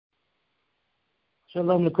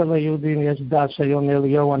שלום לכל היהודים, יש דש היום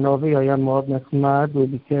אליהו הנובי, היה מאוד נחמד, הוא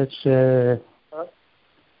ביקש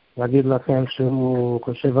להגיד לכם שהוא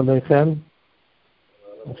חושב עליכם.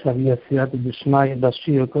 עכשיו יהיה סייעתא דשמיא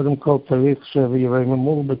בשיר, קודם כל צריך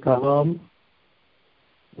שירממו בקרוב.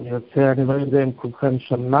 אני לא יודע אם כולכם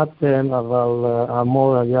שמעתם, אבל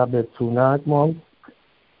האמור היה בתאונה אתמול.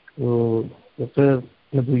 הוא יותר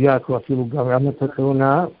מדויק, הוא אפילו גרם את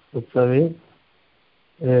התאונה, לצערי.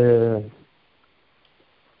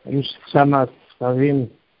 היו שם ספרים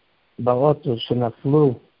באוטו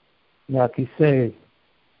שנפלו מהכיסא,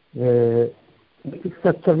 והייתי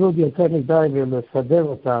קצת צרוד יותר מדי ולסדר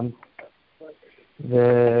אותם,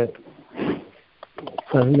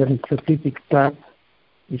 אני סטיתי קצת,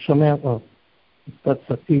 אני שומע, קצת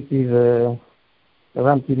סטיתי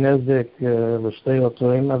והרמתי נזק לשתי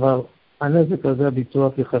אוטואים, אבל הנזק הזה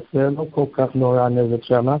ביטוח יחסר, לא כל כך נורא הנזק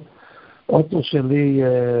שם. אוטו שלי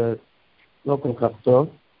לא כל כך טוב,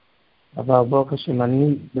 אבל ברוך השם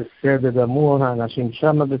אני בסדר גמור, האנשים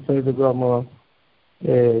שם בסדר גמור,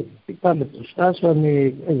 טיפה בתושטה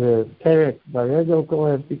שאני, איזה פרק ברגע הוא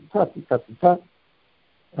קורא, טיפה,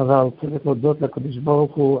 אבל צריך להודות לקדוש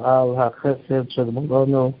ברוך הוא על החסד של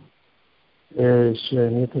מולנו,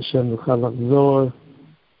 שנית השם נוכל לחזור,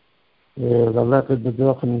 ללכת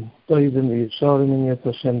בדרכים טובים וישרים עם נית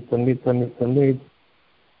השם תמיד,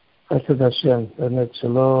 חסד השם, באמת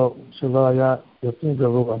שלא היה יותר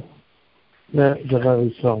גרוע. זה דבר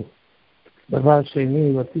ראשון. דבר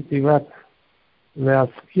שני, רציתי רק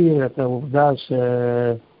להזכיר את העובדה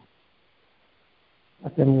שאתם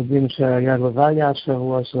יודעים שהיה לוויה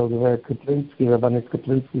השבוע של גברת קפלינסקי, רבנית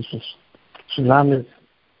קפלינסקי שלמד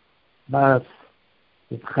בת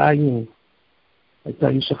חיים, הייתה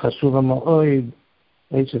איש החשוב המאוד,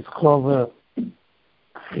 איש חובר,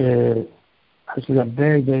 יש לי הרבה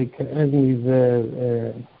כאב מזה,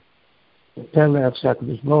 פלא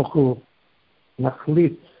שהקדוש ברוך הוא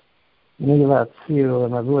מחליט מי להציר,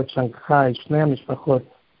 הם עברו את שנגחאי, שני המשפחות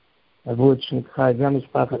עברו את שנגחאי, גם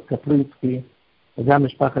משפחת קפלינסקי וגם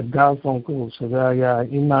משפחת גרפונקל, שזה היה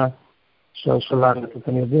האמא של שלמת.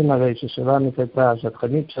 אתם יודעים הרי ששלמת הייתה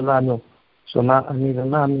השטחנית שלנו, אני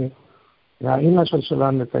ומאמי, והאמא של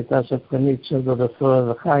שלמת הייתה השטחנית של דוד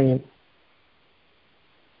הסוהר וחיים,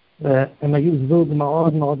 והם היו זוג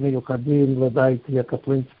מאוד מאוד מיוחדים לדעתי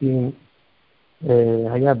הקפלינסקים.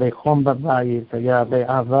 היה בחום בבית, היה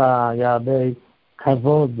באהבה, היה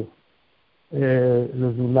בכבוד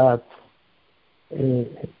לזולת.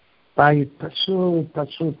 בית פשוט.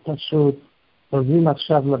 חוזרים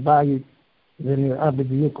עכשיו לבית, זה נראה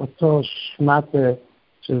בדיוק אותו שמטה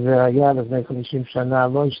שזה היה לפני 50 שנה,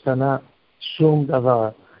 לא השתנה שום דבר.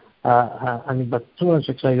 אני בטוח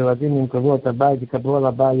שכשהילדים יקבלו את הבית, יקבלו על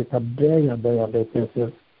הבית הרבה כסף,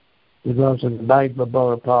 בגלל שזה בית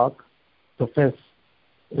בבורא פארק, תופס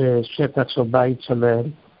שטח של בית שלם,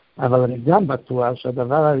 אבל אני גם בטוח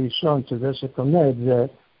שהדבר הראשון שזה שקונה את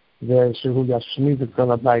זה שהוא ישמיד את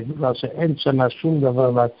כל הבית, בגלל שאין שם שום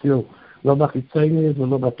דבר להציל, לא בחיצוניות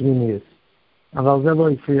ולא בפנימיות. אבל זה לא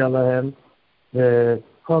הפריע להם,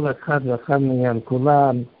 וכל אחד ואחד מהם,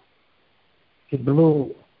 כולם קיבלו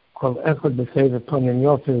כל אחד בסדר פונים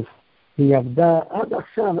יופף. היא עבדה עד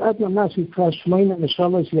עכשיו, עד ממש היא כבר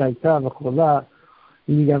 83 היא הייתה וכולה,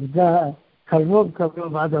 היא עבדה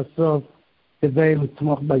קרוב עד הסוף כדי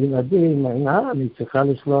לתמוך בילדים. אני צריכה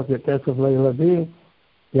לשלוח כסף לילדים.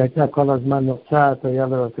 היא הייתה כל הזמן נוצאת, היה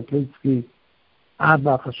לה קפלינסקי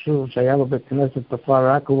אבא חשוב שהיה לו בית כנסת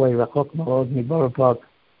בכפר אחרי, רחוק מאוד מבורא פארק,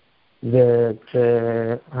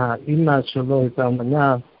 וכשהאימא שלו הייתה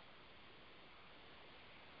אמנה,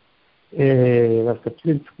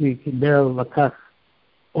 קפלינסקי לקח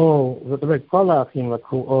עול, זאת אומרת כל האחים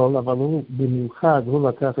לקחו עול, אבל הוא במיוחד, הוא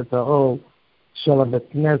לקח את העול של הבית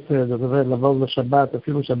כנסת, זאת אומרת לבוא לשבת,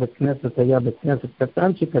 אפילו שהבית כנסת היה בית כנסת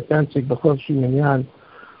קטנצ'יק בכל שום עניין,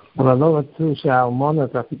 אבל לא רצו שהאלמונה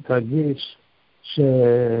תרגיש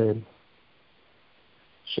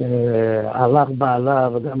שהלך בעלה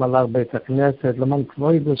וגם הלך בית הכנסת, למען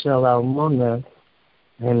כבודו של האלמונה,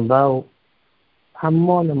 הם באו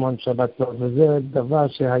המון שבתות, וזה דבר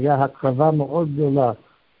שהיה הקרבה מאוד גדולה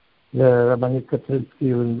לרבנית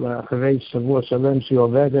קפלינסקי, אחרי שבוע שלם שהיא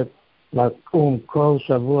עובדת, לקום כל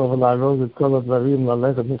שבוע ולארוז את כל הדברים,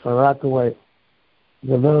 ללכת מפרקווי,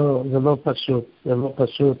 זה לא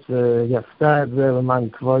פשוט, היא עשתה את זה למען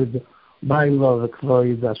כבוד ביילו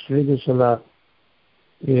וכבוד השרידה שלה.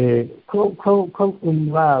 כל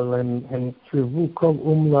אומלל, הם קרבו כל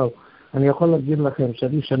אומלל. אני יכול להגיד לכם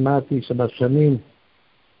שאני שמעתי שבשנים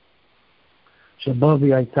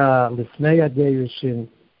שבובי הייתה לפני הגירושים,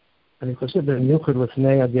 אני חושב במיוחד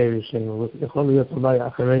לפני הגירושים, יכול להיות אולי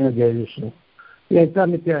אחרי הגירושים, היא הייתה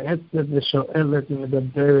מתייעצת ושואלת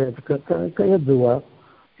ומדברת, כידוע,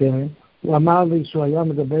 כן? הוא אמר לי שהוא היה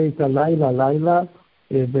מדבר איתה לילה,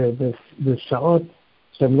 בשעות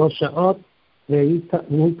שהן לא שעות,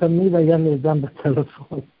 והוא תמיד היה נרדם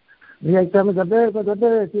בטלפון. והיא הייתה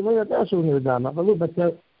מדברת, היא לא ידעה שהוא נרדם, אבל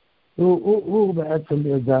הוא בעצם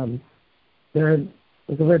נרדם.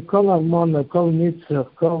 זאת אומרת, כל ארמון, כל ניצח,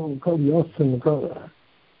 כל יוסם,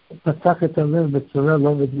 פתח את הלב בצורה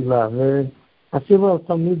לא רגילה, ואפילו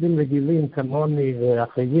תלמידים רגילים כמוני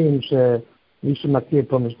ואחרים, שמי שמכיר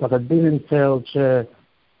פה משפחת בילנפלד,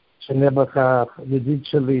 שנבח הידיד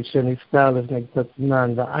שלי שנפטר לפני קצת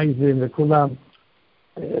זמן, ואייזן וכולם,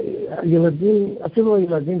 הילדים, אפילו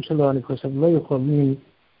הילדים שלו, אני חושב, לא יכולים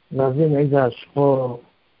להבין איזה השפעה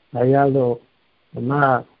היה לו,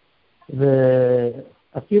 ומה,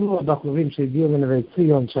 ואפילו הבחורים שהגיעו לנווה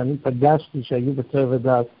ציון, שאני פגשתי שהיו בטוב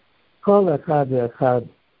ודעת, כל אחד ואחד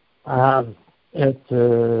אהב את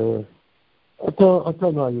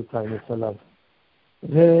אותו לא היו טיימס עליו.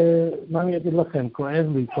 ומה אני אגיד לכם, כואב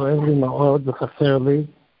לי מאוד וחסר לי.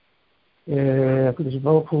 הקדוש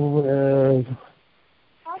ברוך הוא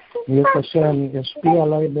יהיה השם, ישפיע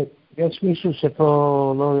עליי, יש מישהו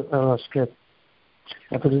שפה לא שקט.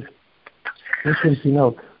 יש עם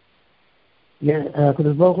תינוק.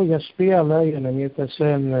 הקדוש ברוך הוא ישפיע עליי, אני את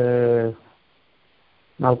השם,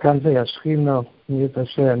 מלכן וישכינו, אני את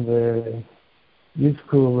השם,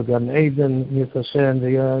 ויזכו וגם עדן, אני את השם,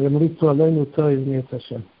 וימליצו עלינו טוב, אני את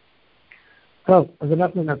השם. טוב, אז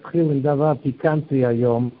אנחנו נתחיל עם דבר פיקנטי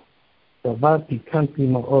היום, דבר פיקנטי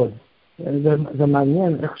מאוד. זה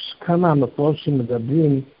מעניין איך כמה המפורשים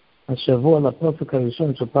מדברים השבוע לפרק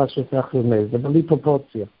הראשון של פרשת אחרי, זה בלי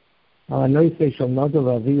פרופורציה. הנושא של נודו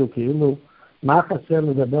ואביהו, כאילו, מה חסר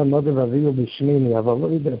לדבר נודו ואביהו בשמיני, אבל לא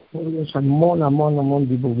יודע, יש המון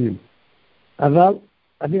דיבורים. אבל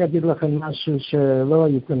אני אגיד לכם משהו שלא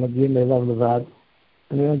הייתם מגיעים אליו לבד.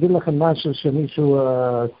 אני אגיד לכם משהו שמישהו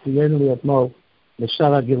ציין לי אתמול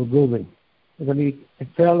בשאר הגלגולים. אז אני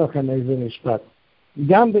אתאר לכם איזה משפט.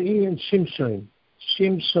 גם בעניין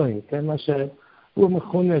שמשון, כן, מה שהוא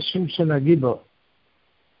מכונה שמשון הגיבור.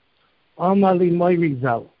 אמר לי מוירי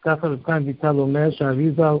ז"ל, ככה רב חיים ויטל אומר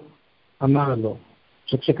שהאריז"ל אמר לו,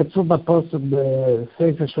 שכשכתוב בפוסק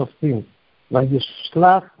בספר שופטים,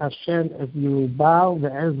 וישלח השם את ירובל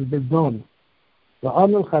ועז בדון,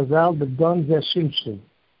 ואומר חז"ל בדון זה שמשון,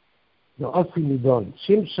 זה אופי מדון.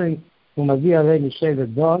 שמשון הוא מגיע הרי משבט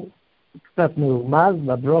דון, קצת מרומז,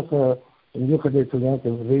 בברוכר במיוחד לתוליית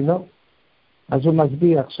אבינו, אז הוא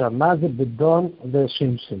מסביר עכשיו, מה זה בדון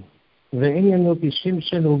ושמשון. ועניינו כי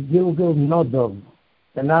שמשון הוא גילגל נודוב,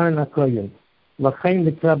 בנערן הכהן, לכן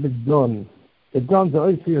נקרא בדון. בדון זה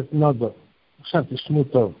אופיוס נודוב. עכשיו תשמעו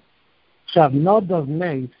טוב. עכשיו נודוב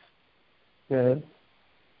מייס,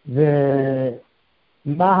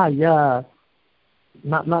 ומה היה,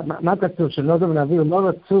 מה כתוב שנודוב ואביהו לא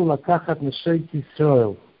רצו לקחת נשות ישראל,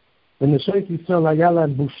 ונשות ישראל היה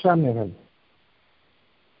להם בושה מהם.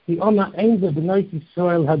 כי אומר אין בבנות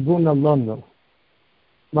ישראל הגון עלינו.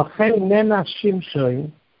 לכן ננה שמשון,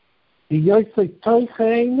 ויוצא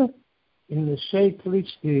תוכן עם נשי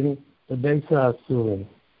פלישתים בבית האסורים.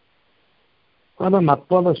 כל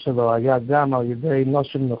המפולה שלו היה גם על ידי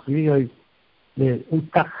נושם נוכריות, והוא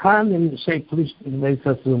תחן עם נשי פלישתים בבית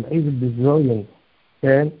האסורים, איזה בזוין,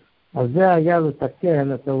 כן? אז זה היה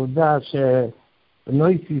לתקן את העובדה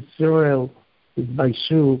שבנות ישראל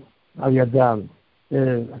התביישו על ידם.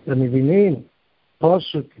 אתם מבינים?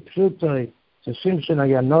 פשוט ששמשון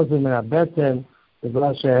היה נוזל מן הבטן,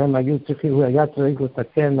 בגלל שהם היו צריכים, הוא היה צריך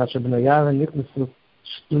לתקן מה שבנויה נכנסו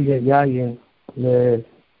שטויי יין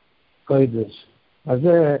לקודש. אז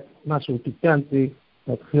זה משהו פיקנטי,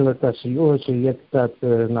 נתחיל את השיעור שיהיה קצת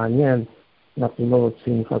מעניין, אנחנו לא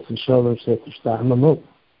רוצים חס ושלום שתשתעממו.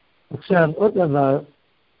 עכשיו עוד דבר,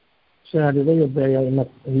 שאני לא יודע אם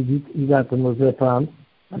הגעתם לזה פעם,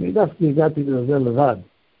 אני דווקא הגעתי לזה לבד.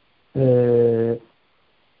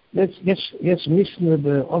 יש משנה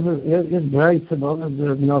יש ברייצה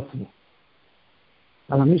בעובר נופל.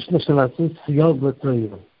 על המשנה של לעשות סיוג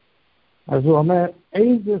לתויר. אז הוא אומר,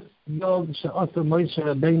 איזה סיוג שעושה מוישה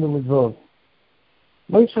רבינו לדבור.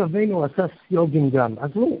 מוישה רבינו עשה סיוגים גם. אז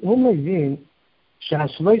הוא מבין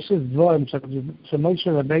שהשלוש דבורים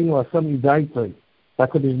שמוישה רבינו עשה מדי טוב,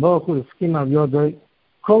 והקדוש ברוך הוא הסכים על יודוי,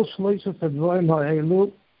 כל שלושת הדבורים האלו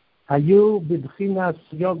היו בבחינת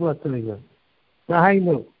סיוג לתויר.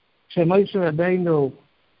 דהיינו, כשמוישה רבינו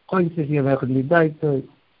חויצת ילכת מדי טוב,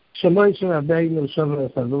 כשמוישה רבינו שובר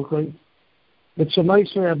את הלוחי,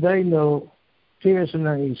 וכשמוישה רבינו פירש מן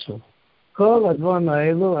האישו. כל הדברים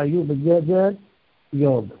האלו היו בגדר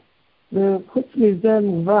יוד. וחוץ מזה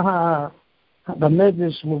מובא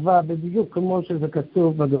במדרש מובא בדיוק כמו שזה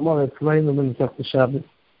כתוב בגמרא אצלנו במסכת שבת,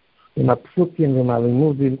 עם הפסוקים ועם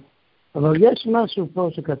הלימודים, אבל יש משהו פה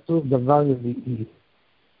שכתוב דבר רביעי.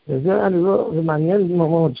 וזה זה מעניין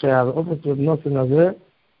מאוד שהאופן רב נוסן הזה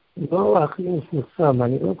לא הכי מפורסם,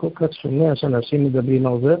 אני לא כל כך שומע שאנשים מדברים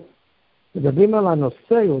על זה, מדברים על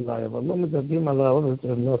הנושא אולי, אבל לא מדברים על האופן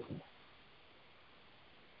רב נוסן.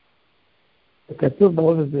 כתוב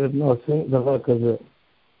באופן רב נוסן דבר כזה.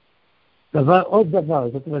 עוד דבר,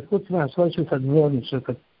 זאת אומרת, חוץ מהשלושת הדברים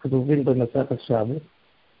שכתובים במסכת שבת,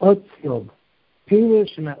 עוד ציון,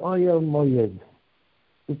 פירש מאוהל מועד.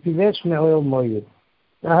 הוא פירש מאוהל מועד.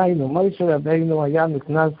 דהיינו, משה רבינו היה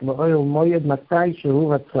נכנס לאוהל מועד מתי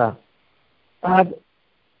שהוא רצה.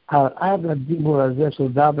 עד הדיבור הזה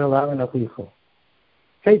של דבר לארן אחיך.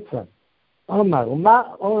 כיצד? אומר, ומה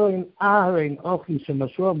אורן אהרן אוכי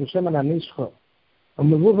שמשוח בשמן המשחו,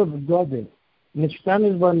 ומבובה בגודל,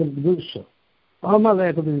 משתמש בו מקדושה. אומר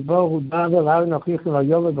לקדוש ברוך הוא דבר לארן אחיך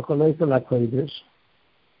ויאמר בכל עשר לקודש.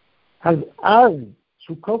 אז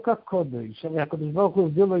שהוא כל כך קודש, שהקדוש ברוך הוא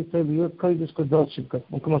הבדיל לו להיות קודש קדושים,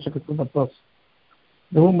 כמו שכתוב בפוסק.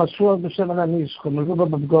 והוא משוח בשמן המשחו, מבובה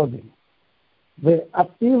בגודל.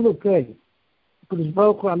 ואפילו כן, הקדוש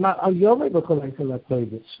ברוך הוא אמר, אל יאמר בכל עשר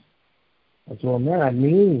לקודש. אז הוא אומר,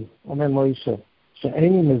 אני, אומר מוישה,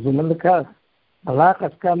 שאיני מזומן לכך, הלך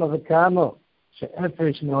עד כמה וכמה,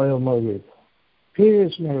 שאפרש מאוהל מועד.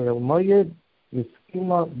 פירש מאוהל מועד,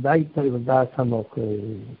 יסכימו דייתו לדעת המוקר.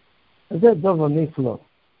 אז זה דבר נפלא,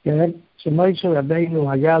 כן? שמוישה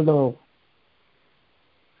רבינו היה לו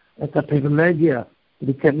את הפריבילגיה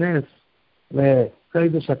להיכנס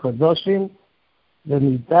לקודש הקדושים,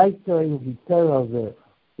 ומדייתו הוא ויתר על זה.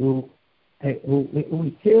 הוא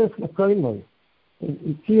הכיר את מקומו, הוא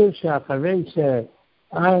הכיר שאחרי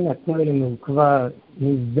שארן הכהן הוא כבר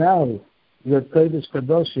נזדר להיות קודש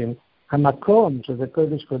קדושים, המקום שזה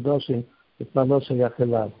קודש קדושים זה כבר לא שייך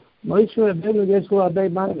אליו. משה רבינו יש לו הרבה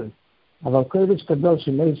מעלה, אבל קודש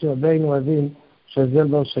קדושים, משה רבינו הבין שזה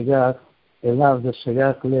לא שייך אליו, זה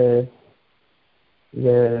שייך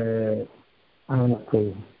לארן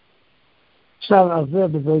הכהן. עכשיו, על זה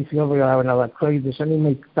בזויף יובר אהרן על הקודש, אני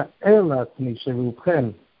מתאר לעצמי שרובכם,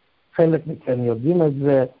 חלק מכם יודעים את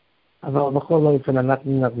זה, אבל בכל אופן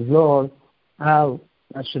אנחנו נחזור על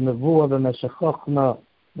מה שמבוא במשך חוכמה,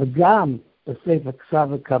 וגם בספר כתב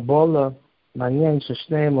וקבולה, מעניין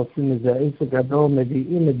ששניהם עושים מזה עסק גדול,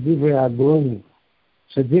 מביאים את דברי הגויים,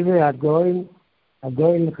 שדברי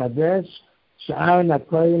הגויים מחדש, שארן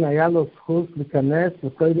הכהן היה לו זכות להיכנס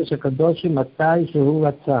לקודש הקדושים מתי שהוא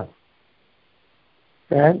רצה.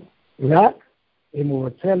 כן? רק אם הוא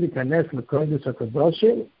רוצה להיכנס לקודש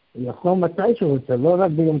הקדושים, הוא יכול מתי שהוא רוצה, לא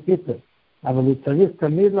רק ביום כיפור, אבל הוא צריך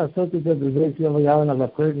תמיד לעשות את זה בזריק יום וירן על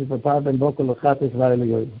הקודש בפער בין בוקר לחטא ישראל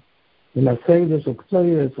יום. עם הסדר של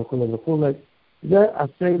קצוירס וכו' וכו', זה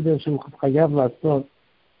הסדר שהוא חייב לעשות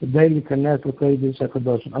כדי להיכנס לקודש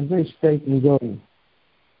הקדושים. אז זה שתי נגועים.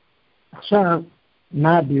 עכשיו,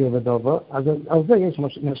 מה הביאו בדובר? אז על זה יש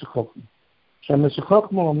משך חוכמה. שהמשך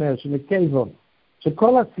חוכמה אומר שמכיוון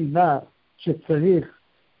שכל הסיבה שצריך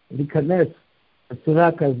להיכנס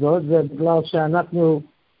בצורה כזאת, זה בגלל שאנחנו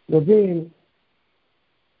יודעים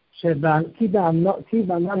כי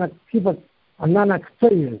בענן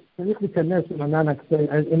הקצויר, צריך להיכנס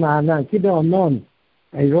עם הענן, כי בענן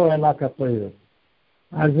אירוע אלה כפויר.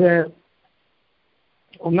 אז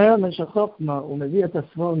אומר משך חוכמה, הוא מביא את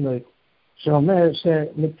הסבורנו, שאומר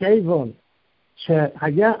שמכיוון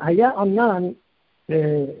שהיה ענן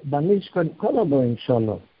במשכן כל הבאים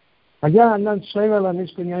שלו. היה ענן שומר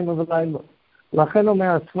למשכן יום ולילה. לכן אומר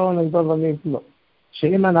הסבורנו דבר נפלא,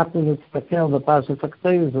 שאם אנחנו נסתכל בפרשת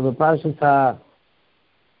הקטוירס ובפרשת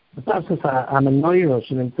המנוירו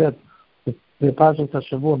שנמצאת בפרשת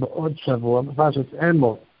השבוע בעוד שבוע, בפרשת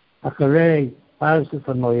אמור, אחרי פרשת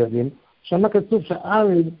המוידים, שם כתוב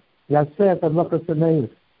שארן יעשה את הדלוקת הנעיס.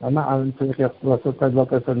 למה ארן צריך לעשות את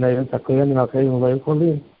הדלוקת הנעיס? הכהנים האחרים לא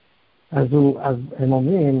יכולים. אז הם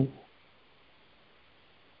אומרים,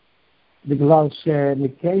 בגלל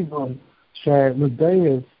שמכיוון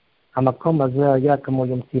שמודעית המקום הזה היה כמו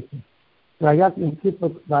יום כיפור. זה היה יום כיפור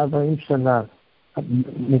ב-40 שנה,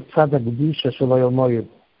 מצד הקדושה של יום מועד.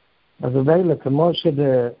 אז זה כמו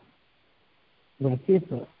שביום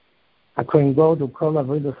כיפור, הכהן גודל, כל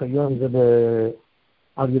עבודת היום זה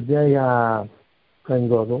על ידי הכהן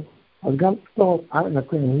גודל, אז גם פה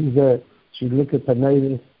הכהן היא זה שהדליק את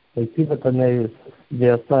הנעיס, והציב את הנעיס,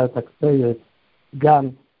 ועשה את הקטורת גם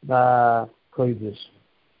בקודש.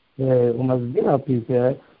 והוא מסביר על פי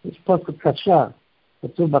זה, יש פוסק קשה,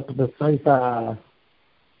 כתוב בספר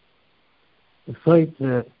בסוף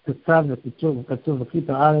תצב וכתוב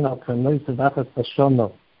וכיתר ארן על קרנוי צדחת פשונו,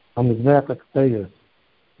 על מזבח הקציר.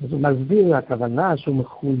 אז הוא מסביר הכוונה שהוא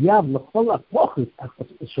מחויב לכל הפוכת תחת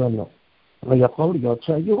פשונו. אבל יכול להיות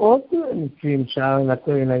שהיו עוד מקרים שארן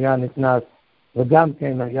הכהן היה נכנס, וגם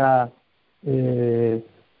כן היה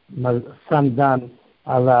שם דם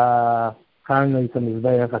על הקרנוי את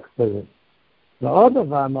המזבח הקציר. ועוד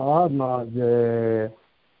דבר מאוד מאוד,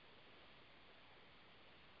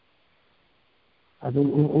 אז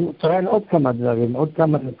הוא טוען עוד כמה דברים, עוד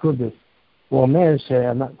כמה נקודות. הוא אומר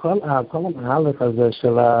שכל המהלך הזה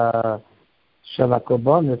של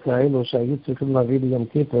הקורבנות האלו שהיו צריכים להביא ליום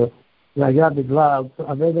כיפור, זה היה בגלל,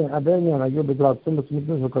 הרבה מהם היו בגלל צומת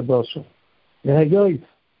מקדוש וקדושים. והיום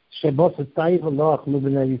שבו סטייב לא אכלו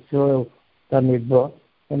בני ישראל תמיד בו,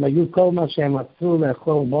 הם היו כל מה שהם רצו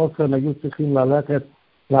לאכול בוקר, הם היו צריכים ללכת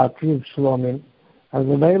להקריב שלומים. אז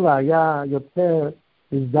במילא היה יותר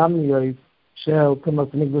הזדמנויות של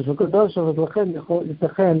צומת מקדוש וקדושים, ולכן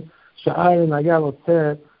ייתכן שארן היה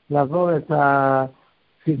רוצה לעבור את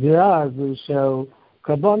הסדרה הזו של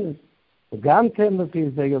קורבנות. וגם כן לפי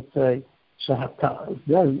זה יוצא,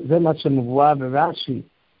 זה מה שמבואר ברש"י,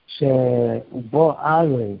 שהוא בו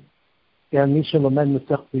ארן, כן, מי שלומד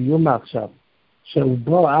מסכת יומא עכשיו, שהוא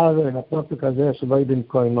בו ארן, הפסוק הזה שלא יודעים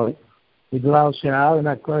קוימוי, בגלל שארן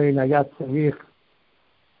הכהן היה צריך,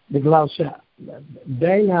 בגלל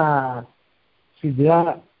שבין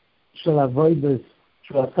הסדרה של הווידס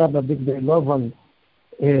שהוא עשה בבגדי לובן,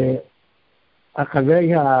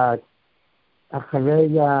 אחרי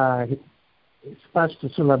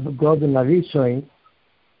הספשטות של הגודל הראשון,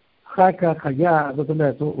 אחר כך היה, זאת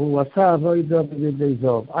אומרת, הוא עשה עבודה בבגדי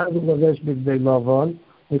זוב, אז הוא לובש בגדי לובן,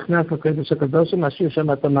 נכנס לקדוש הקדושים, משאיר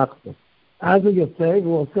שם את המחתו. אז הוא יוצא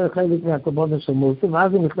והוא עושה חלק מהקורבנות של מוסף,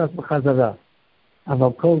 ואז הוא נכנס בחזרה. אבל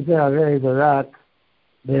כל זה הרי זה רק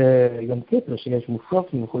ביום כיפור, שיש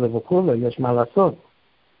מוספים וכו', יש מה לעשות.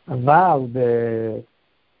 אבל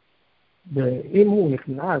אם הוא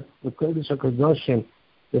נכנס לקודש הקדושים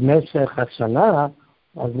במשך השנה,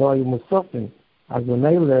 אז לא היו מוספים. אז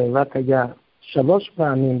במילא רק היה 3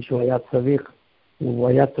 פעמים שהוא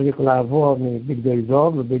היה צריך לעבור מבגדי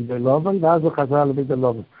זוב לבגדי לובן, ואז הוא חזר לבגדי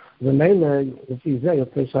לובן. ומילא לפי זה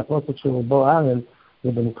יוצא שהפוסק שהוא בו ארן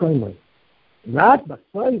ובמקומי. רק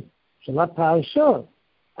בסוף של הפרשות,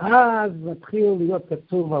 אז מתחיל להיות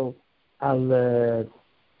כתוב על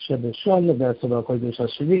שבשון בעצם הקודש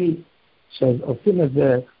השביעי, שעושים את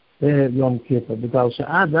זה ביום כיפור, בגלל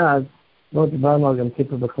שעד אז לא דיברנו על יום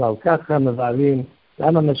כיפור בכלל. ככה מבארים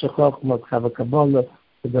גם במשך חוכמות וקבלה,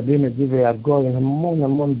 מדברים את דברי הגויים,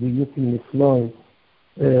 המון דיוקים נפלאים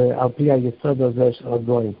על פי היסוד הזה של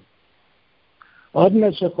הגויים. עוד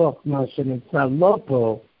משך חוכמה שנמצא לא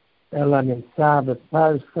פה, אלא נמצא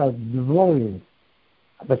בפרשת דבורים,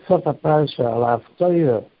 בסוף הפרשה, על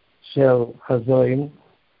ההפטרה של חזויים,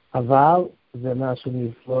 אבל זה משהו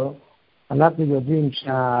נפלא. אנחנו יודעים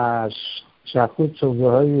שהחוט של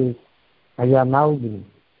זוהיר היה מלבין.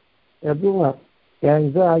 ידוע,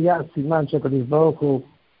 כן, זה היה הסימן שקדוש ברוך הוא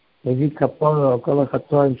הביא כפורה על כל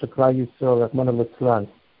החטאים של כלל ישראל, רחמנא ליצלן.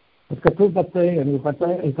 אז כתוב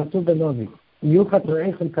כתוב בנביא, יהיו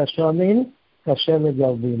חטאיכם כשונים, כשלג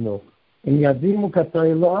ילבינו. אם ידימו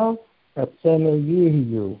חטאי לו, כצמר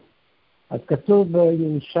יהיו. אז כתוב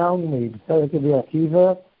בירושלמי, בפרק רבי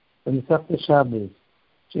עקיבא, במסכת שבת,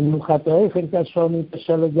 שאם יהיו חטאיכם כשונים,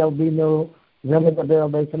 כשלג ילבינו, זה מדבר על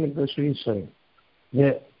בית המקדש ראשון.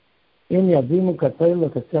 ואם ידימו חטאי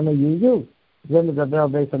לו, כצמר יהיו, זה מדבר על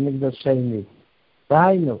בית המקדש שני.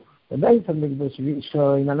 דהיינו, בבית המקדש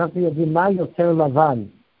ראשון, אנחנו יודעים מה יותר לבן.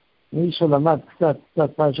 מי שלמד קצת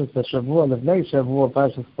פרשת השבוע, לפני שבוע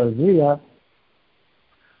פרשת פזיה,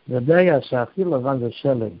 יודע שהכי לבן זה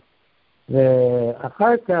שלג.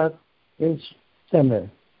 ואחר כך יש צמר.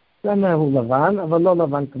 צמר הוא לבן, אבל לא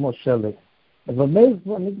לבן כמו שלג. אבל בית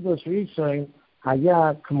המקדש ראשון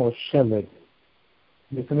היה כמו שלג.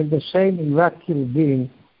 בית המקדש שני רק קלבין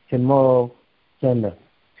כמו צמר.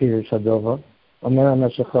 פירוש הדובר, אומר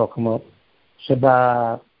המשך חוכמה,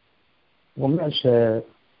 הוא אומר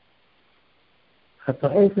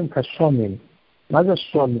חטאיכם כשונים. מה זה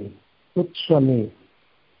שוני? חוט שוני.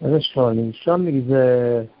 מה זה שוני? שוני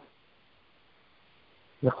זה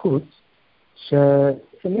חוט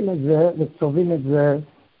ששמים את זה וצובעים את זה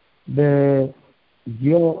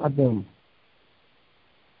בדיו אדום.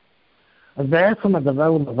 אז בעצם הדבר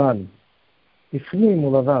הוא לבן. בפנים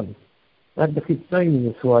הוא לבן. רק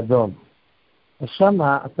בחיצוניות הוא אדום. אז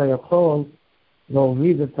שמה אתה יכול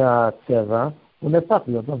להוריד את הצבע ונהפך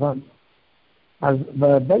להיות לבן. אז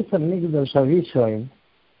בבית המקדש הראשון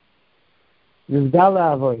נסגר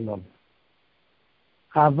לעבודות.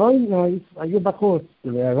 האבוינויס היו בחוץ,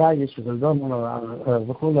 להראי שגלדום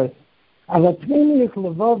וכו'. אבל פנימיות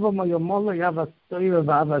לבובו מיומולו יבס תוירה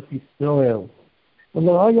ואבס ישראל.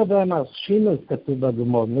 ולא היה בהם השינוס כתוב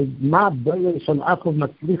בגמור, מה הבויר של עקב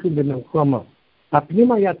מצליחי במקומו.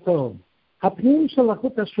 הפנים היה טוב. הפנים של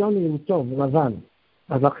החוט השוני הוא טוב, לבן.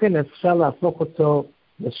 אז לכן אפשר להפוך אותו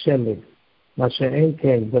לשלג. מה שאין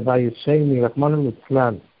כן, דבר ישני, רחמנא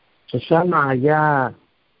ליצלן, ששם היה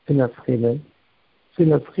פנסחילים.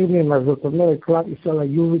 פנסחילים, אז זאת אומרת, כלל ישראל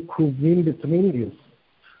היו רקובים בפנימיות.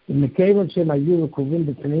 ומכיוון שהם היו רקובים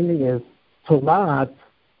בפנימיות, תולעת,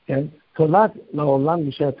 כן? תולעת לעולם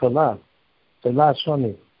נשאר תולעת, תולעת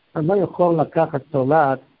שוני. אני לא יכול לקחת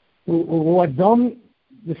תולעת, הוא אדום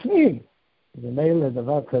בפנים. ומילא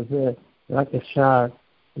דבר כזה, רק אפשר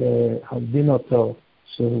להדין אותו,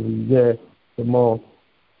 שהוא יהיה כמו,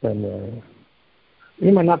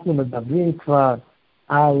 אם אנחנו מדברים כבר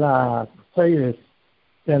על הציירס,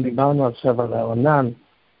 כן, דיברנו עכשיו על העונן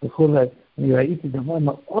וכו', אני ראיתי דבר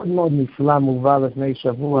מאוד מאוד נפלא מובא לפני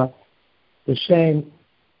שבוע, בשם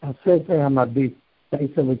הספר המביט,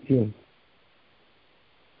 בית אלוקים.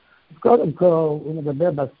 קודם כל, הוא מדבר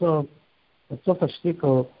בסוף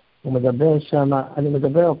השתיקו, הוא מדבר שם, אני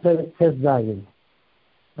מדבר על פרק ט"ז.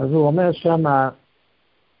 אז הוא אומר שם,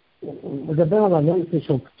 הוא מדבר על הנושא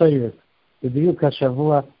של קטורת. בדיוק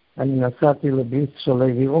השבוע אני נסעתי לביס של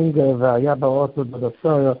לוי אונגר, והיה באוטו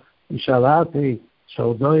בדסויר, היא שאלה אותי,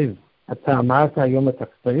 שאודויב, אתה אמרת היום את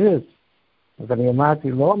הקטורת? אז אני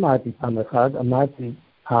אמרתי, לא אמרתי פעם אחת, אמרתי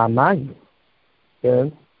פעמיים. כן?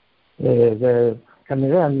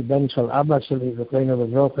 וכנראה אני בן של אבא שלי, זכרנו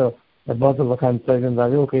לזכר, לבוטו לכאן צוירים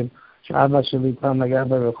והרוחים, שאבא שלי פעם היה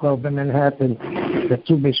ברחוב במנהטן,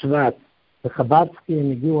 בט"ו בשבט, וחבצקי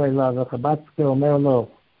הם הגיעו אליו, וחבצקי אומר לו,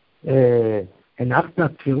 הנחת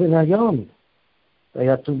תפילין היום? זה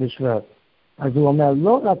היה ט"ו בשבט. אז הוא אומר,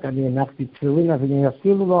 לא רק אני הנחתי תפילין, אבל אני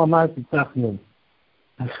אפילו לא אמרתי תחנון.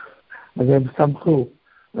 אז הם שמחו.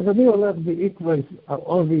 אז אני הולך בעקבות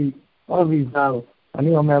אובי ז"ל,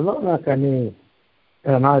 אני אומר, לא רק אני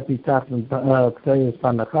אמרתי תחנון, קטורת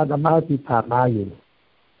פעם אחת, אמרתי פעמיים.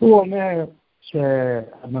 הוא אומר,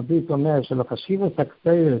 המביט אומר שלחשיבות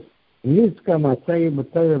הקטורת, נזכר מהצייר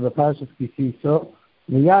בתורה בפרשת כסיסו,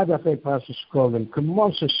 מיד אחרי פרשת שקולים,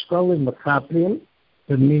 כמו ששקולים מחפלים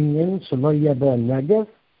במינין שלא יהיה בהם נגף,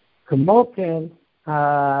 כמו כן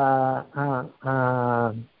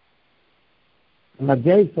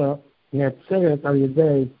המגפה נעצרת על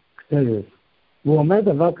ידי קטורת. הוא אומר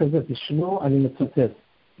דבר כזה, תשמעו, אני מצטט,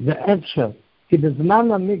 זה אפשר, כי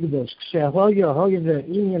בזמן המקדש, כשהויו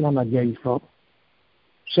ועניין המגפה,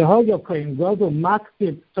 שהויו כהן גודל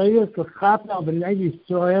מקפיד קטורת לחפר בני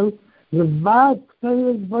ישראל, לבד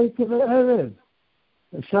קטורת בוקר וערב.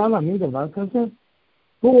 אפשר להאמין דבר כזה?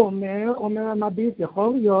 הוא אומר המביט,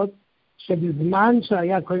 יכול להיות שבזמן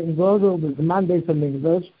שהיה כהן גודל, בזמן בית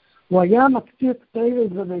המקדש, הוא היה מקטיר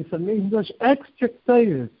קטורת בבית המקדש, אקסטרה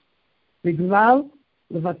קטורת, בגלל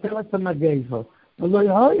לבטל את המגפה.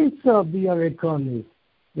 ולא יצא בירקונית,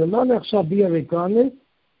 ולא נחשב בירקונית,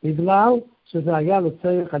 בגלל שזה היה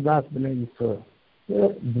לצורך הדעת בני ישראל. זה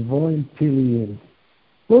דברים פלאיים.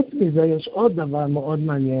 חוץ מזה יש עוד דבר מאוד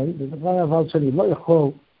מעניין, זה דבר אבל שאני לא יכול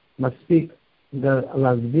מספיק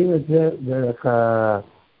להסביר את זה דרך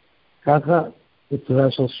ככה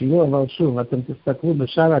בצורה של שיעור, אבל שוב, אתם תסתכלו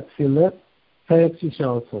בשער התפילה, פרק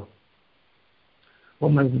 16.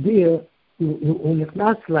 הוא מסביר, הוא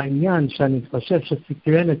נכנס לעניין שאני חושב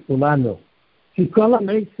שסקרן את כולנו. כי כל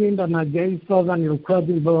המסים במגפה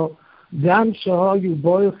והנלכודים בו, גם שהיו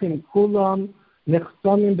בורחים כולם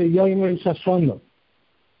נחתומים ביום ראש השונה.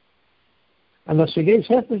 אבל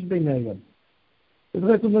שיש הפש ביניהם. זאת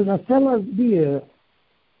אומרת, הוא מנסה להסביר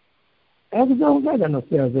איך זה עובד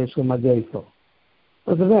הנושא הזה של מגפה.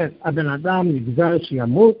 זאת אומרת, הבן אדם נגזר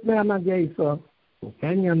שימות מהמגפה, הוא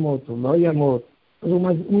כן ימות, הוא לא ימות. אז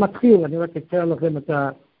הוא מתחיל, אני רק אקרא לכם את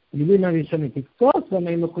המילים הראשונים, תקצוץ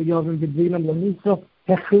והם מחויבים בדינם למיסו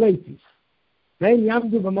החלטיס. והם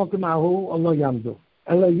יעמדו במקום ההוא או לא יעמדו,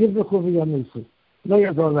 אלא יברחו וינוסו. לא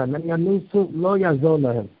יעזור להם, הם ינוסו, לא יעזור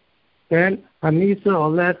להם. כן? המיסו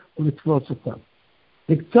הולך לתפוס אותם.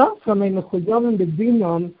 תקצוץ והם מחויבים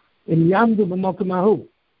בדינם, הם יעמדו במקום ההוא.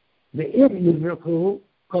 ואם יברחו,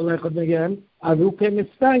 כל אחד מהם, אז הוא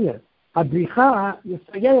כמסתייר. הבריחה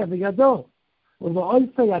יסתייר בידו. ובאוי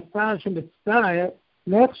צייתה שמצטער,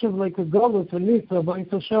 נחשב לו כגולוס וניסו בו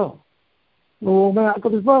איתושו. הוא אומר,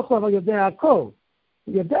 הקדוש ברוך הוא אבל יודע הכל.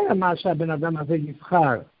 הוא יודע מה שהבן אדם הזה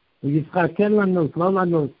יבחר. הוא יבחר כן לנוס, לא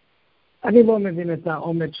לנוס. אני לא מבין את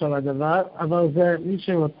העומק של הדבר, אבל זה מי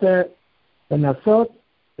שרוצה לנסות,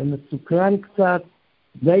 ומסוקרן קצת,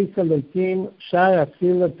 בית אלוקים שר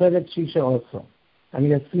אפילו פרק 16.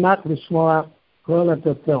 אני אשמח לשמוע כל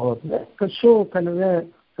התוצאות. זה קשור כנראה,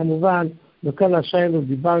 כמובן, בכל השאלות,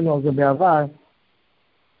 דיברנו על זה בעבר,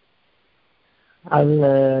 על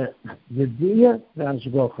ידיעה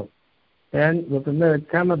והשגחה. כן? זאת אומרת,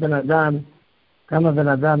 כמה בן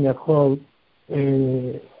אדם יכול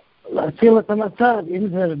להציל את המצב, אם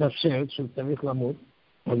זה נפשט שהוא צריך למות,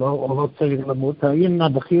 או לא צריך למות, האם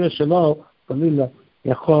הבחיר שלו חלילה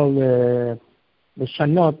יכול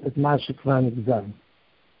לשנות את מה שכבר נגזר.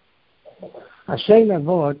 השם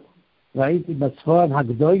אבות, ראיתי בספרים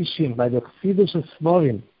הקדושים, בחסידות של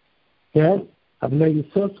ספרים, כן? הבני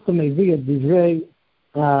יסוסקו מביא את דברי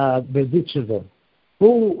הבדית שלו.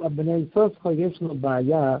 הבני יסוסקו יש לו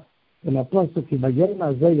בעיה עם הפוסק, כי ביום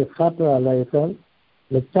הזה יכפר עליכם,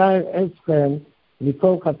 לתאר אתכם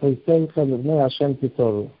מכל חטאיכם לבני השם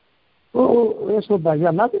תתורו. יש לו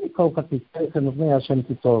בעיה, מה זה מכל חטאיכם לבני השם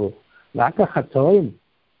תתורו? רק החטאים?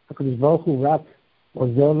 הקדוש ברוך הוא רק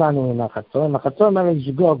עוזר לנו עם החטאים. החטאים האלה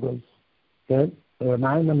שגוגות, כן?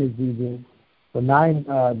 ומים המזידים, ומים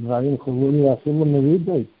הדברים חולו אפילו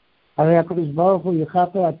מרידי. הרי הקדוש ברוך הוא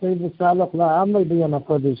יכפר עטי וסלח לעם ביום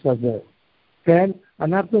הקודש הזה. כן?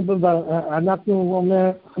 אנחנו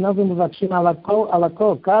מבקשים על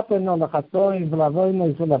הכל, כפרנו לחטאים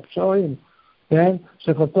ולעבונו ולפשועים, כן?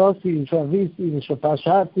 שחטאתי, שאביתי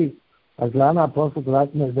ושפשעתי. אז למה הפוסק רק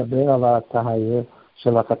מדבר על הטהרה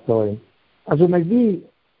של החטאים? אז הוא מביא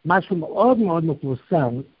משהו מאוד מאוד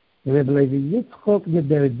מפורסם, ולוי יצחק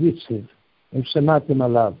מברדיצ'ב, אם שמעתם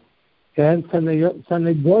עליו, כן?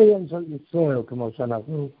 סנגוריון של ישראל, כמו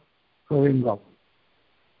שאנחנו קוראים לו.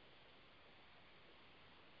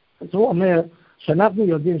 אז הוא אומר שאנחנו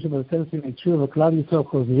יודעים שבסנסים לתשובה, כלל ישראל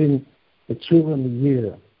חוזרים לתשובה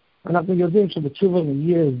מיירה. אנחנו יודעים שבתשובה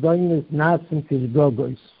מיירה דוינס נעשים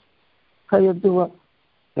כשגוגויס. כידוע,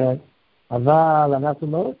 כן? אבל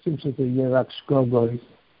אנחנו לא רוצים שזה יהיה רק שגוגויס.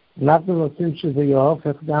 אנחנו רוצים שזה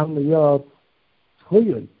יהופך גם להיות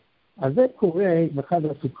זכויות. אז זה קורה בחג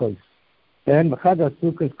הסוכות. כן? בחג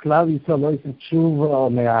הסוכות כלל ישראל לא יעשה תשובה או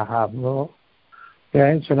מאהב, לא?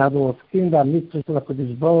 כן, שאנחנו עוסקים במצווה של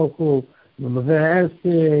הקדוש ברוך הוא, במביא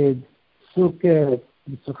אסד, סוכר,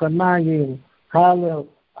 בצורכי מים, הלל,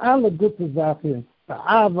 על הגות הזכים,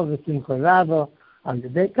 באהבה ושמחה רבה, על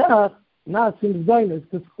ידי כך נעשים זוינס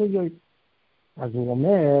כזכויות. אז הוא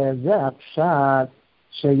אומר, זה הפשט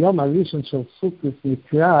שיום הראשון של סוכות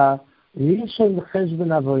נקרא ראשון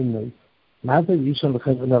לחשבון אבונו. מה זה ראשון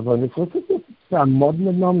לחשבון אבונו? זה עמוד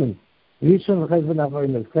מנומן. ראשון לחשבון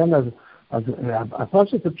אבונו, כן? אז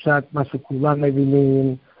הפשט הפשט, מה שכולם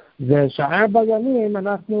מבינים, זה ש4 ימים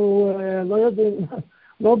אנחנו לא יודעים,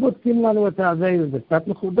 לא בודקים לנו את העבר, זה קצת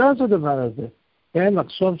מחודש הדבר הזה. כן,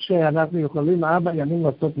 לחשוב שאנחנו יכולים 4 ימים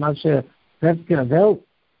לעשות מה שפסקר, זהו,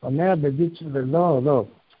 אומר בדיוק שזה לא,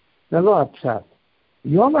 זה לא הפשט.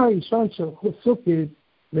 יום הראשון של סוכות,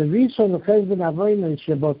 וראשון לחשבון אבונו,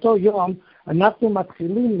 שבאותו יום אנחנו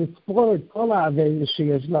מתחילים לספור את כל העבר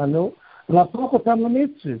שיש לנו, ולהפוך אותם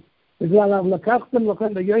למצווה. בגלל לקחתם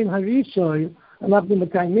לכם ביום הראשון, אנחנו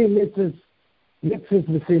מקיימים מצוות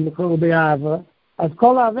ושמחה ובאהבה, אז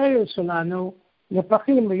כל העבר שלנו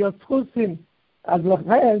נהפכים להיות זכוסים. אז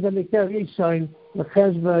לכן זה נקרא ראשון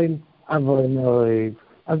לחשבון אבונו.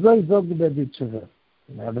 אז לא יזוג בדית שווה.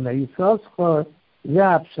 בני יסוסקו, זה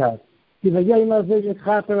הפשט. כי ביום הזה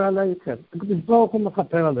יכפר עליכם. הקדוש ברוך הוא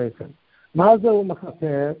מכפר עליכם. מה זה הוא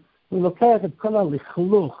מכפר? הוא לוקח את כל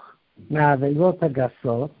הלכלוך מהעבירות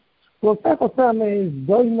הגסות, הוא הופך אותם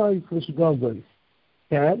מזדוינויס לשגוגויס,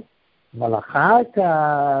 כן? אבל אחר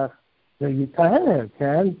כך זה יתאר,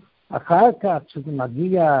 כן? אחר כך שזה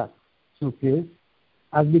מגיע סוכות,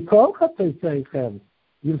 אז מכל חטאיכם,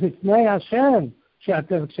 לפני השם,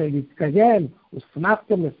 כשיתקיים,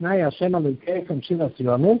 ושמחתם לפני השם אלוהיכם 7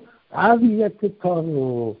 ימים, אז יהיה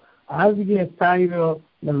תתורו, אז יהיה תירו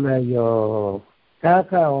מלאו.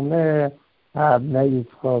 ככה אומר הבני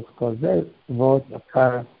יצחק, כל זה ועוד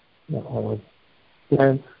יקר מאוד.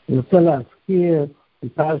 כן, אני רוצה להזכיר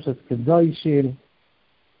בפרשת קדושים.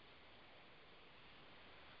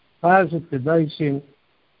 פרשת קדושים,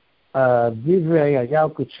 דברי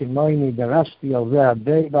הילקוט שמעוני, דרשתי על זה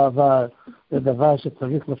הרבה בעבר, זה דבר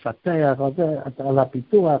שצריך לפתח, על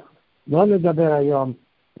הפיתוח, לא נדבר היום,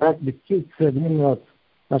 רק בקיצור נמרות,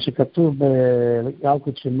 מה שכתוב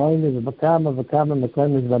בילקוט שמעוני, ובכמה וכמה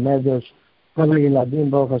מקומות במדרש, כל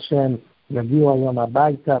הילדים ברוך השם יגיעו היום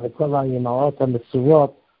הביתה, וכל האימהות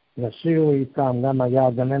המסורות ישירו איתם, גם היה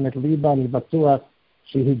הגננת ליבה, אני בטוח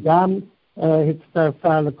שהיא גם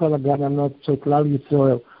הצטרפה לכל הגננות של כלל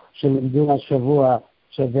ישראל, שלמדו השבוע,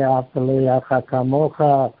 ש"ואהבת לרעך כמוך",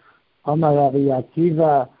 אומר רבי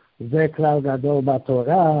עקיבא, זה כלל גדול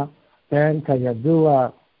בתורה, כן, כידוע,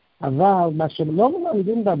 אבל מה שלא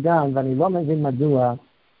מלמדים בגן, ואני לא מבין מדוע,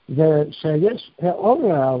 זה שיש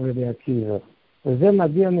תיאוריה על רבי עקיבא, וזה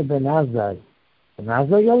מגיע מבן עזאי. בן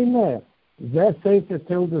עזאי אומר, זה ספר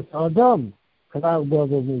תולדות אדם, כלל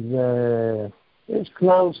גדול מזה, יש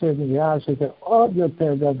כלל שנהיה שזה עוד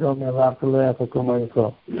יותר גדול מרק הלך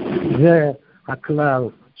וכמוהו. זה הכלל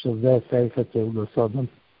של זה ספר תולדות אדם.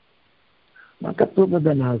 מה כתוב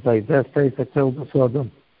בבן עזאי? זה ספר תולדות אדם.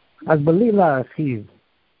 אז בלי להרחיב,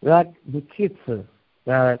 רק בקיצור,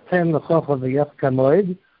 תן לכוחו ויח כמועד,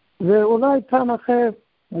 ואולי פעם אחר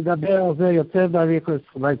נדבר על זה יותר באריכות,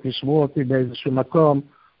 אולי תשמעו אותי באיזשהו מקום,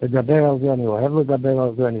 לדבר על זה, אני אוהב לדבר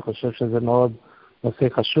על זה, אני חושב שזה מאוד נושא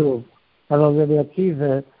חשוב, אבל רבי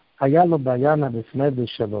עקיבא היה לו בעיה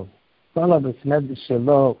בסמדיש שלו, כל הבסמדיש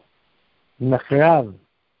שלו נחרב,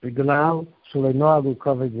 בגלל שלא נוהגו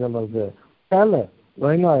כובד זה לא זה. לא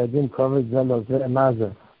היינו יודעים כובד זה לא זה, מה זה?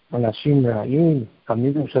 אנשים רעים,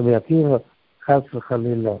 תלמידים של רבי עקיבא, חס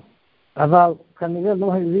וחלילה. אבל כנראה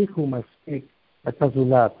לא העריכו מספיק את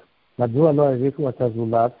הזולת. מדוע לא העריכו את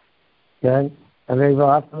הזולת? כן? הרי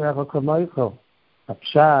לא אף אחד כמוהו.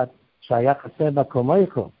 הפשט שהיה חסר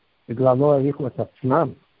בכמוהו, בגלל לא העריכו את עצמם.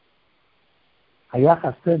 היה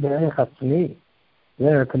חסר בערך עצמי.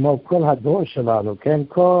 זה כמו כל הדור שלנו, כן?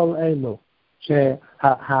 כל אלו.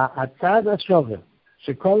 שהצד השובר,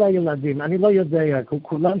 שכל הילדים, אני לא יודע,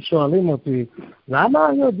 כולם שואלים אותי, למה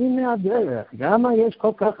יודעים מהדרך? למה יש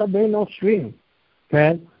כל כך הרבה נושרים?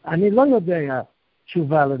 כן? אני לא יודע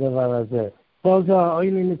תשובה לדבר הזה. כל זה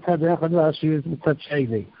העוני מצד אחד והעשיות מצד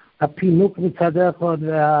שני. הפינוק מצד אחד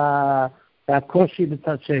והקושי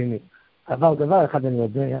מצד שני. אבל דבר אחד אני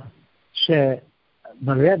יודע,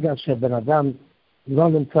 שברגע שבן אדם לא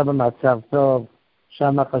נמצא במצב טוב,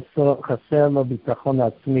 שם חסר לו ביטחון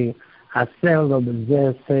עצמי, חסר לו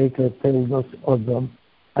בזה סקר תולדות אדם.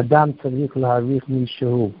 אדם צריך להעריך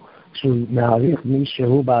מישהו. כשהוא מעריך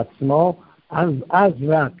מישהו בעצמו, אז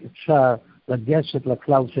רק אפשר לגשת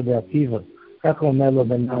לכלל של רבי עקיבא. כך אומר לו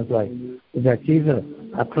בן עזאי, רבי עקיבא,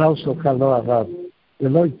 הכלל שלך לא עבד, זה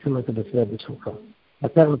לא יציל את הבסמדיש שלך.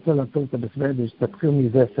 אתה רוצה לצול את הבסמדיש, תתחיל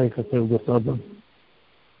מזה סקר תולדות אדם.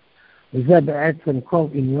 וזה בעצם כל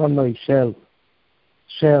עניונו של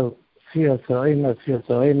ספיר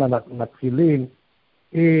צורים, אנחנו מתחילים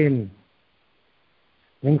עם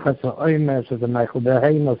מנחס האוימר, שזה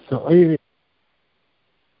מחוברינו סוערים.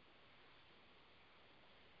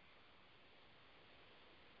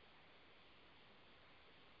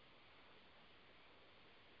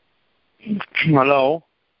 הלו?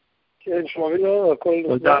 כן, שומעים לו, הכל...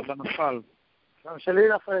 תודה, אבא נפל.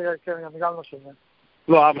 שלי אחרי, כן, אני גם לא שומע.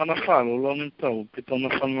 לא, אבא נפל, הוא לא נמצא, הוא פתאום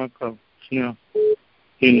נפל מהקו. שנייה.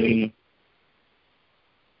 הנה.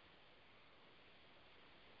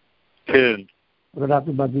 כן.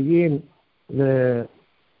 ואנחנו מגיעים,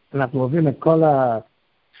 ואנחנו עוברים את כל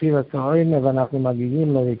הספיר הצורים, ואנחנו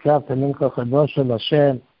מגיעים לריקת המנחה הקדוש של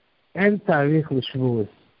השם. אין תאריך לשבועס.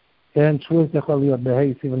 כן, שבועס יכול להיות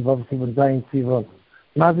בהי סיבן ווב סיבן זין סיבן.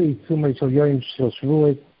 מה זה עיצומי של יום של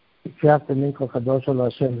שבועס? ריקת המנחה הקדוש של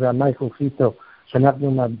השם, זה המייכל חיטו,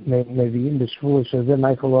 שאנחנו מביאים בשבועס, שזה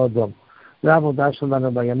מייכל אודום. זה העבודה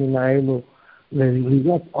שלנו בימים האלו,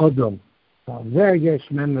 להיות אודום.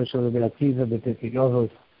 ויש ממר של רבי עקיבא בפרקיורוס,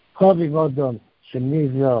 חביב אודום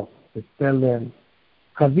שניזו בסלם,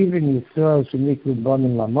 חביבים ישראל שנקראו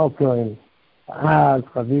בונים למוקרים, אז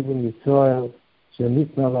חביבים ישראל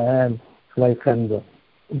שניתנו להם כלי חמדו.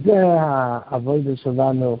 זה העבודה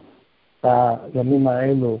שלנו בימים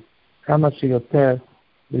האלו, כמה שיותר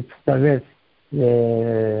להצטרף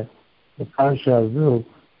לפרשה הזו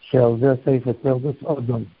של זה ספר תולדות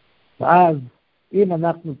אדם. ואז אם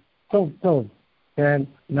אנחנו טוב, כן,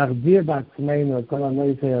 נרדיר בעצמנו את כל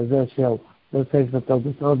הנושא הזה של זה ספר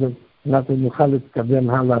תולדות אדם, אנחנו נוכל להתקדם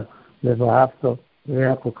הלאה לבאהבתו,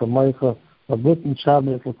 ריחו כמויכו, ובוטן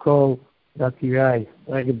שבת לכל יקיריי,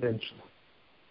 רגע בן שלו.